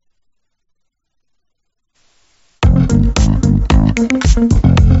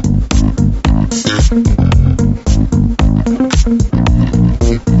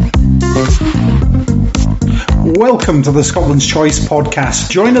Welcome to the Scotland's Choice podcast.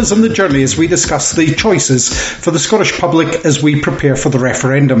 Join us on the journey as we discuss the choices for the Scottish public as we prepare for the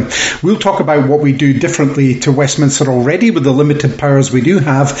referendum. We'll talk about what we do differently to Westminster already with the limited powers we do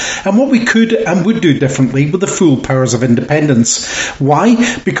have, and what we could and would do differently with the full powers of independence.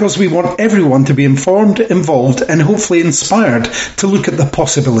 Why? Because we want everyone to be informed, involved, and hopefully inspired to look at the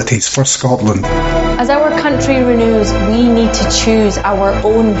possibilities for Scotland. As our country renews, we need to choose our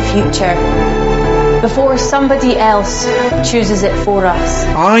own future before somebody else chooses it for us.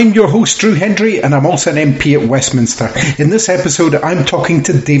 I'm your host, Drew Hendry, and I'm also an MP at Westminster. In this episode, I'm talking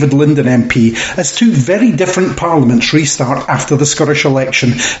to David Linden MP as two very different parliaments restart after the Scottish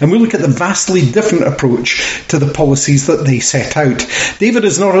election, and we look at the vastly different approach to the policies that they set out. David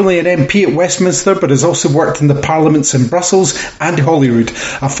is not only an MP at Westminster, but has also worked in the parliaments in Brussels and Holyrood.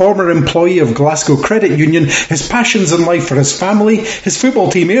 A former employee of Glasgow Credit Union, his passions in life are his family, his football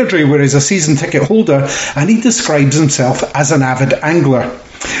team Airdrie, where he's a season ticket holder, and he describes himself as an avid angler.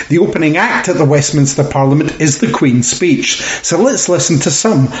 The opening act at the Westminster Parliament is the Queen's speech, so let's listen to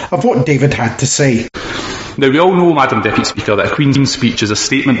some of what David had to say. Now, we all know, Madam Deputy Speaker, that a Queen's speech is a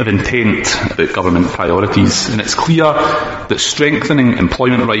statement of intent about government priorities, and it's clear that strengthening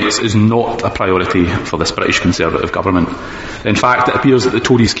employment rights is not a priority for this British Conservative government. In fact, it appears that the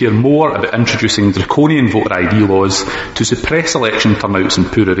Tories care more about introducing draconian voter ID laws to suppress election turnouts in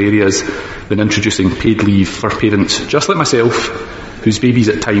poorer areas than introducing paid leave for parents, just like myself, whose babies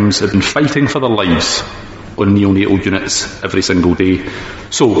at times have been fighting for their lives on neonatal units every single day.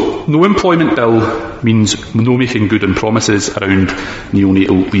 So, no employment bill means no making good on promises around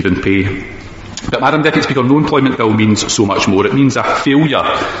neonatal leave and pay. But, Madam Deputy Speaker, no employment bill means so much more. It means a failure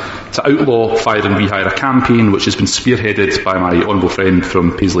to outlaw fire and rehire, a campaign which has been spearheaded by my honourable friend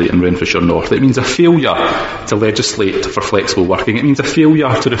from Paisley and Renfrewshire North. It means a failure to legislate for flexible working. It means a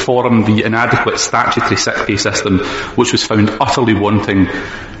failure to reform the inadequate statutory sick pay system, which was found utterly wanting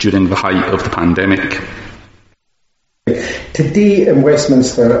during the height of the pandemic. Today in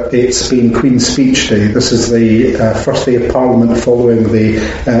Westminster, it's been Queen's Speech Day. This is the first day of Parliament following the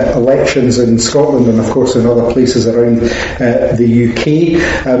elections in Scotland and, of course, in other places around the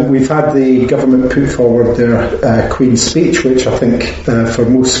UK. We've had the government put forward their Queen's Speech, which I think for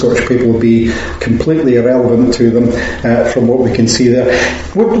most Scottish people will be completely irrelevant to them from what we can see there.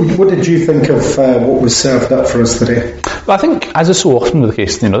 What did you think of what was served up for us today? Well, I think, as is so often the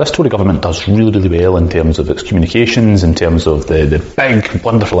case, this Tory government does really, really well in terms of its communications, in terms of the big,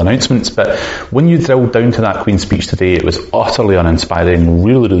 wonderful announcements, but when you drill down to that Queen's Speech today, it was utterly uninspiring,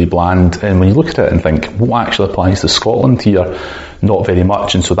 really, really bland, and when you look at it and think, what actually applies to Scotland here? Not very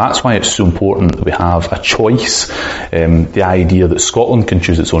much, and so that's why it's so important that we have a choice, the idea that Scotland can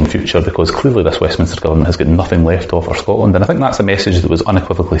choose its own future, because clearly this Westminster government has got nothing left to offer Scotland, and I think that's a message that was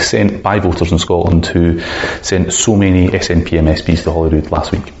unequivocally sent by voters in Scotland who sent so many SNP MSPs to Holyrood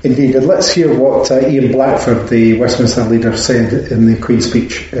last week. Indeed, and let's hear what Ian Blackford, the Westminster leader, said in the Queen's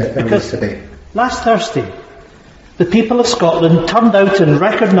Speech earlier today. Last Thursday, the people of Scotland turned out in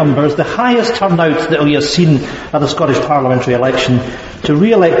record numbers, the highest turnout that we have seen at the Scottish parliamentary election, to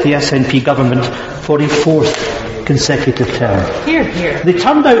re-elect the SNP government for a fourth consecutive term. Hear, hear. They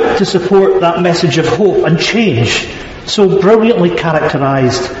turned out to support that message of hope and change, so brilliantly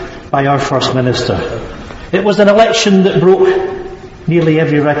characterised by our First Minister. It was an election that broke nearly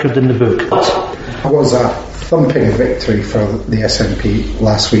every record in the book. It was a thumping victory for the SNP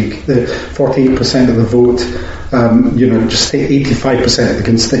last week. The 48% of the vote, just 85% of the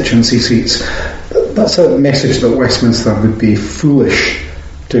constituency seats. That's a message that Westminster would be foolish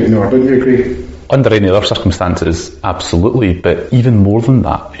to ignore. Don't you agree? Under any other circumstances, absolutely, but even more than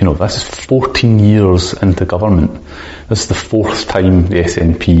that, this is 14 years into government. This is the fourth time the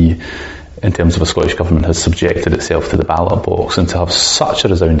SNP, in terms of a Scottish government, has subjected itself to the ballot box, and to have such a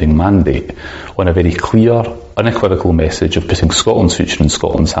resounding mandate on a very clear, unequivocal message of putting Scotland's future in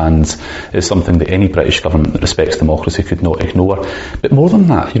Scotland's hands is something that any British government that respects democracy could not ignore. But more than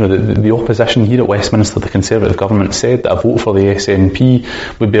that, the opposition here at Westminster, the Conservative government, said that a vote for the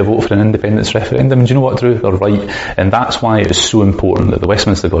SNP would be a vote for an independence referendum. And do you know what, Drew? They're right. And that's why it is so important that the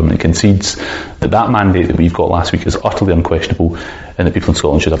Westminster government concedes that mandate that we've got last week is utterly unquestionable, and that people in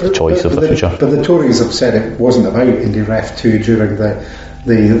Scotland should have the choice of their future. But the Tories have said it wasn't about Indy Ref 2 during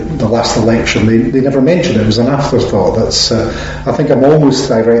the last election. They never mentioned it. It was an afterthought. That's I think I'm almost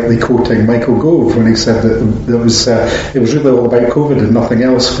directly quoting Michael Gove when he said that it was really all about COVID and nothing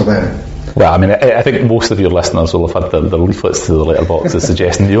else for them. Well, I mean, I think most of your listeners will have had their leaflets to the letterboxes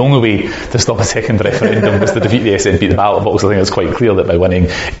suggesting the only way to stop a second referendum was to defeat the SNP at the ballot box. I think it's quite clear that by winning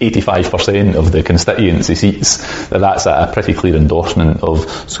 85% of the constituency seats, that's a pretty clear endorsement of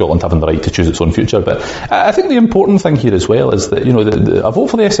Scotland having the right to choose its own future. But I think the important thing here as well is that, a vote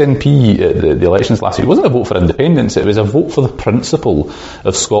for the SNP at the elections last week wasn't a vote for independence, it was a vote for the principle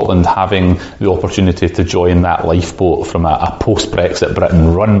of Scotland having the opportunity to join that lifeboat from a post-Brexit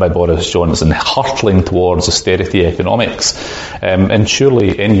Britain run by Boris Johnson, hurtling towards austerity economics. And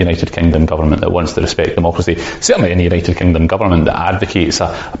surely any United Kingdom government that wants to respect democracy, certainly any United Kingdom government that advocates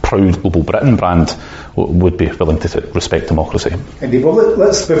a proud Global Britain brand, would be willing to respect democracy. Indeed. Well,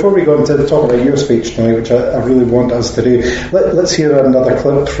 let's, before we go on to talk about your speech tonight, which I really want us to do, let's hear another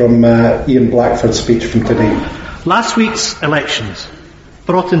clip from Ian Blackford's speech from today. Last week's elections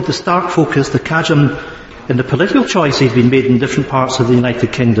brought into stark focus the chasm in the political choices being made in different parts of the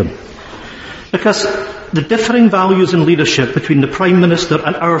United Kingdom. Because the differing values and leadership between the Prime Minister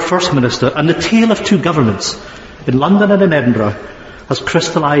and our First Minister, and the tale of two governments in London and in Edinburgh, has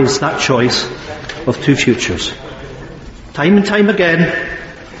crystallised that choice of two futures. Time and time again,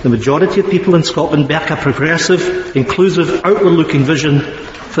 the majority of people in Scotland back a progressive, inclusive, outward-looking vision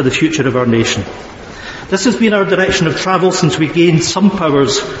for the future of our nation. This has been our direction of travel since we gained some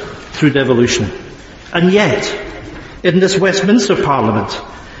powers through devolution. And yet, in this Westminster Parliament,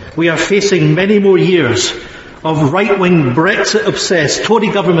 we are facing many more years of right-wing, Brexit-obsessed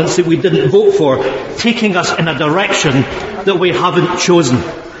Tory governments that we didn't vote for, taking us in a direction that we haven't chosen.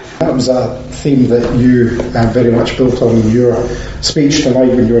 That was a theme that you very much built on in your speech tonight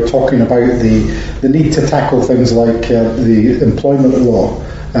when you were talking about the need to tackle things like the employment law,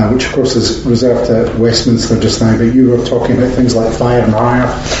 which of course is reserved to Westminster just now, but you were talking about things like fire and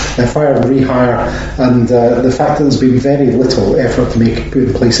rehire, and the fact that there's been very little effort to put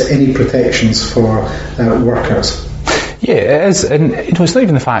in place any protections for workers. Yeah, it is, and it's not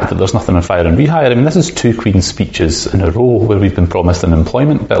even the fact that there's nothing on fire and rehire. I mean, this is two Queen's speeches in a row where we've been promised an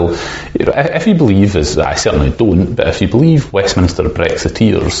employment bill. If you believe, as I certainly don't, but if you believe Westminster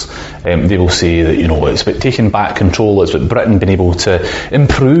Brexiteers, they will say that it's about taking back control, it's about Britain being able to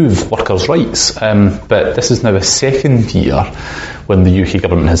improve workers' rights. But this is now a second year when the UK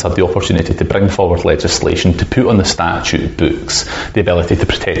government has had the opportunity to bring forward legislation to put on the statute books the ability to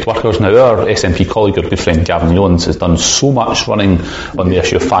protect workers. Now, our SNP colleague, our good friend Gavin Jones, has done so much running on the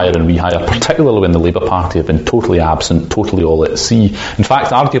issue of fire and rehire, particularly when the Labour Party have been totally absent, totally all at sea. In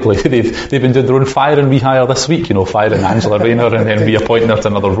fact, arguably, they've been doing their own fire and rehire this week, firing Angela Rayner and then reappointing her to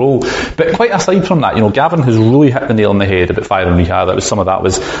another role. But quite aside from that, Gavin has really hit the nail on the head about fire and rehire. Some of that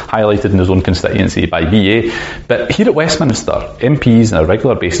was highlighted in his own constituency by BA. But here at Westminster, MPs on a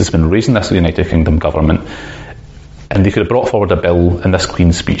regular basis have been raising this with the United Kingdom government, and they could have brought forward a bill in this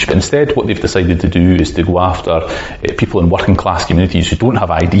Queen's speech, but instead what they've decided to do is to go after people in working class communities who don't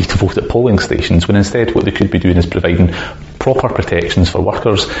have ID to vote at polling stations, when instead what they could be doing is providing proper protections for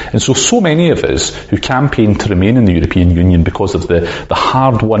workers. And so many of us who campaign to remain in the European Union because of the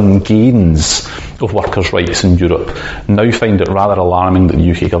hard-won gains of workers' rights in Europe now find it rather alarming that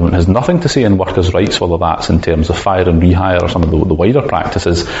the UK government has nothing to say on workers' rights, whether that's in terms of fire and rehire or some of the wider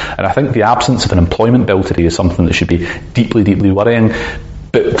practices. And I think the absence of an employment bill today is something that should be deeply, deeply worrying.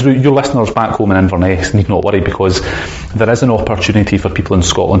 But through your listeners back home in Inverness need not worry, because there is an opportunity for people in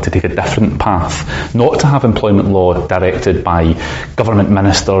Scotland to take a different path, not to have employment law directed by government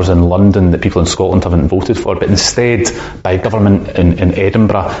ministers in London that people in Scotland haven't voted for, but instead by government in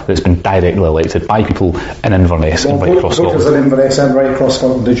Edinburgh that's been directly elected by people in Inverness and right across Scotland. Voters in Inverness and right across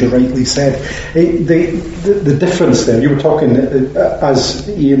Scotland, as you rightly said. The difference there, you were talking, as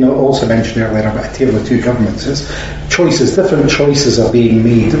Ian also mentioned earlier, about a tale of two governments. It's different choices are being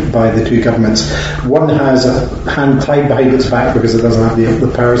made by the two governments. One has a hand tied behind its back because it doesn't have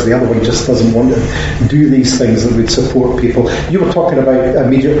the powers. The other one just doesn't want to do these things that would support people. You were talking about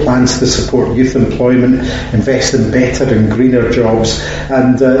immediate plans to support youth employment, invest in better and greener jobs,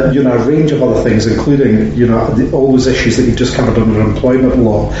 and a range of other things, including all those issues that you just covered under employment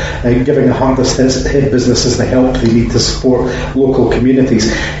law, giving the hardest hit businesses the help they need to support local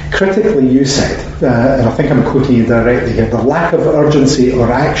communities. Critically, you said, and I think I'm quoting you directly here, the lack of urgency or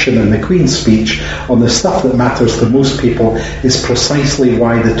action in the Queen's speech on the stuff that matters to most people is precisely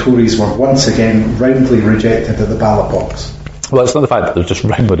why the Tories were once again roundly rejected at the ballot box. Well, it's not the fact that they've just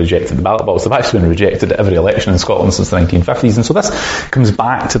roundly rejected the ballot box. They've actually been rejected at every election in Scotland since the 1950s. And so this comes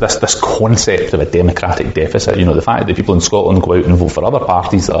back to this concept of a democratic deficit. You know, the fact that people in Scotland go out and vote for other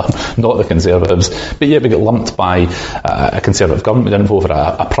parties that are not the Conservatives, but yet we get lumped by a Conservative government. We didn't vote for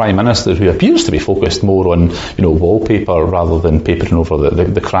a Prime Minister who appears to be focused more on, you know, wallpaper rather than papering over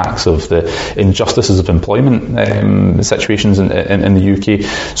the cracks of the injustices of employment situations in the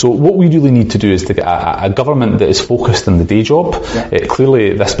UK. So what we really need to do is to get a government that is focused on the day job.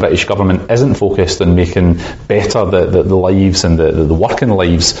 Clearly this British government isn't focused on making better the lives and the working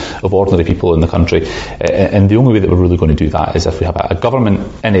lives of ordinary people in the country, and the only way that we're really going to do that is if we have a government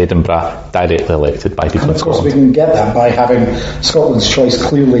in Edinburgh directly elected by people in Scotland. And of course we can get that by having Scotland's choice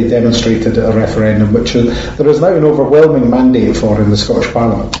clearly demonstrated at a referendum, which there is now an overwhelming mandate for in the Scottish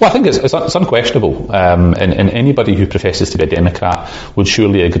Parliament. Well, I think it's unquestionable, and anybody who professes to be a Democrat would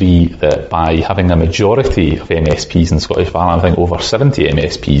surely agree that by having a majority of MSPs in the Scottish Parliament, I think over 70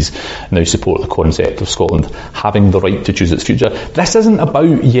 MSPs now support the concept of Scotland having the right to choose its future. This isn't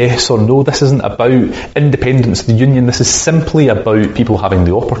about yes or no, this isn't about independence of the Union, this is simply about people having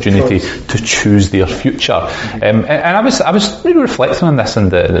the opportunity to choose their future. And I was really reflecting on this in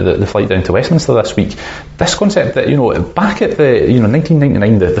the flight down to Westminster this week. This concept that, you know, back at the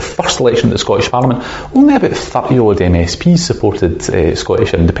 1999, the first election of the Scottish Parliament, only about 30 odd MSPs supported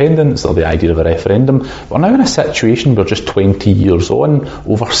Scottish independence or the idea of a referendum. We're now in a situation where just 20 years on,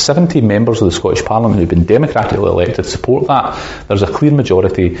 over 70 members of the Scottish Parliament who've been democratically elected support that. There's a clear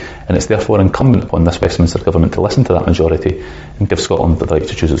majority, and it's therefore incumbent upon this Westminster government to listen to that majority and give Scotland the right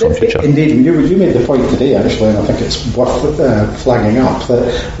to choose its own future. Indeed, you made the point today, actually, and I think it's worth flagging up,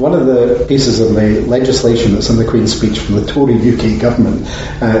 that one of the pieces of the legislation that's in the Queen's speech from the Tory UK government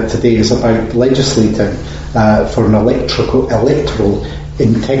today is about legislating for an electoral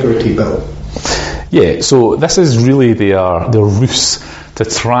integrity bill. Yeah, so this is really their ruse to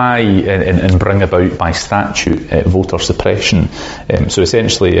try and bring about by statute voter suppression. So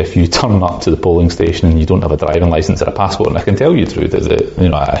essentially, if you turn up to the polling station and you don't have a driving licence or a passport, and I can tell you, Drew, that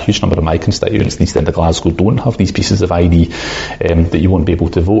a huge number of my constituents in the East End of Glasgow don't have these pieces of ID, that you won't be able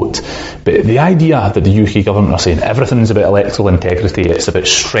to vote. But the idea that the UK government are saying everything's about electoral integrity, it's about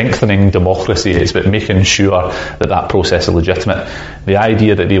strengthening democracy, it's about making sure that process is legitimate. The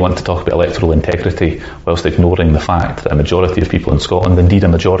idea that they want to talk about electoral integrity whilst ignoring the fact that a majority of people in Scotland, indeed a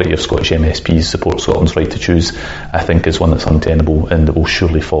majority of Scottish MSPs, support Scotland's right to choose, I think is one that's untenable and that will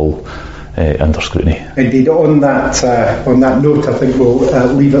surely fall under scrutiny. Indeed, on that note, I think we'll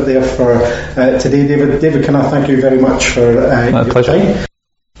leave it there for today. David, can I thank you very much for your pleasure. time?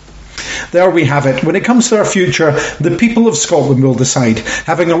 There we have it. When it comes to our future, the people of Scotland will decide,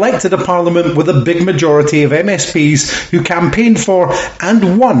 having elected a parliament with a big majority of MSPs who campaigned for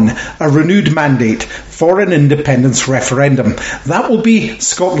and won a renewed mandate for an independence referendum. That will be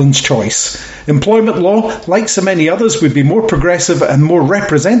Scotland's choice. Employment law, like so many others, would be more progressive and more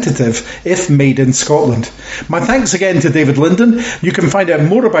representative if made in Scotland. My thanks again to David Linden. You can find out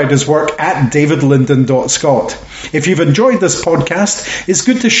more about his work at davidlinden.scot. If you've enjoyed this podcast, it's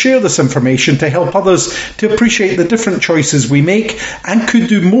good to share this information to help others to appreciate the different choices we make and could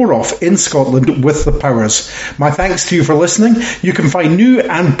do more of in Scotland with the powers. My thanks to you for listening. You can find new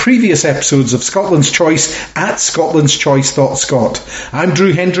and previous episodes of Scotland's Choice at scotlandschoice.scot. I'm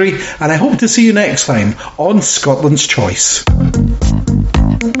Drew Hendry, and I hope to see you next time on Scotland's Choice.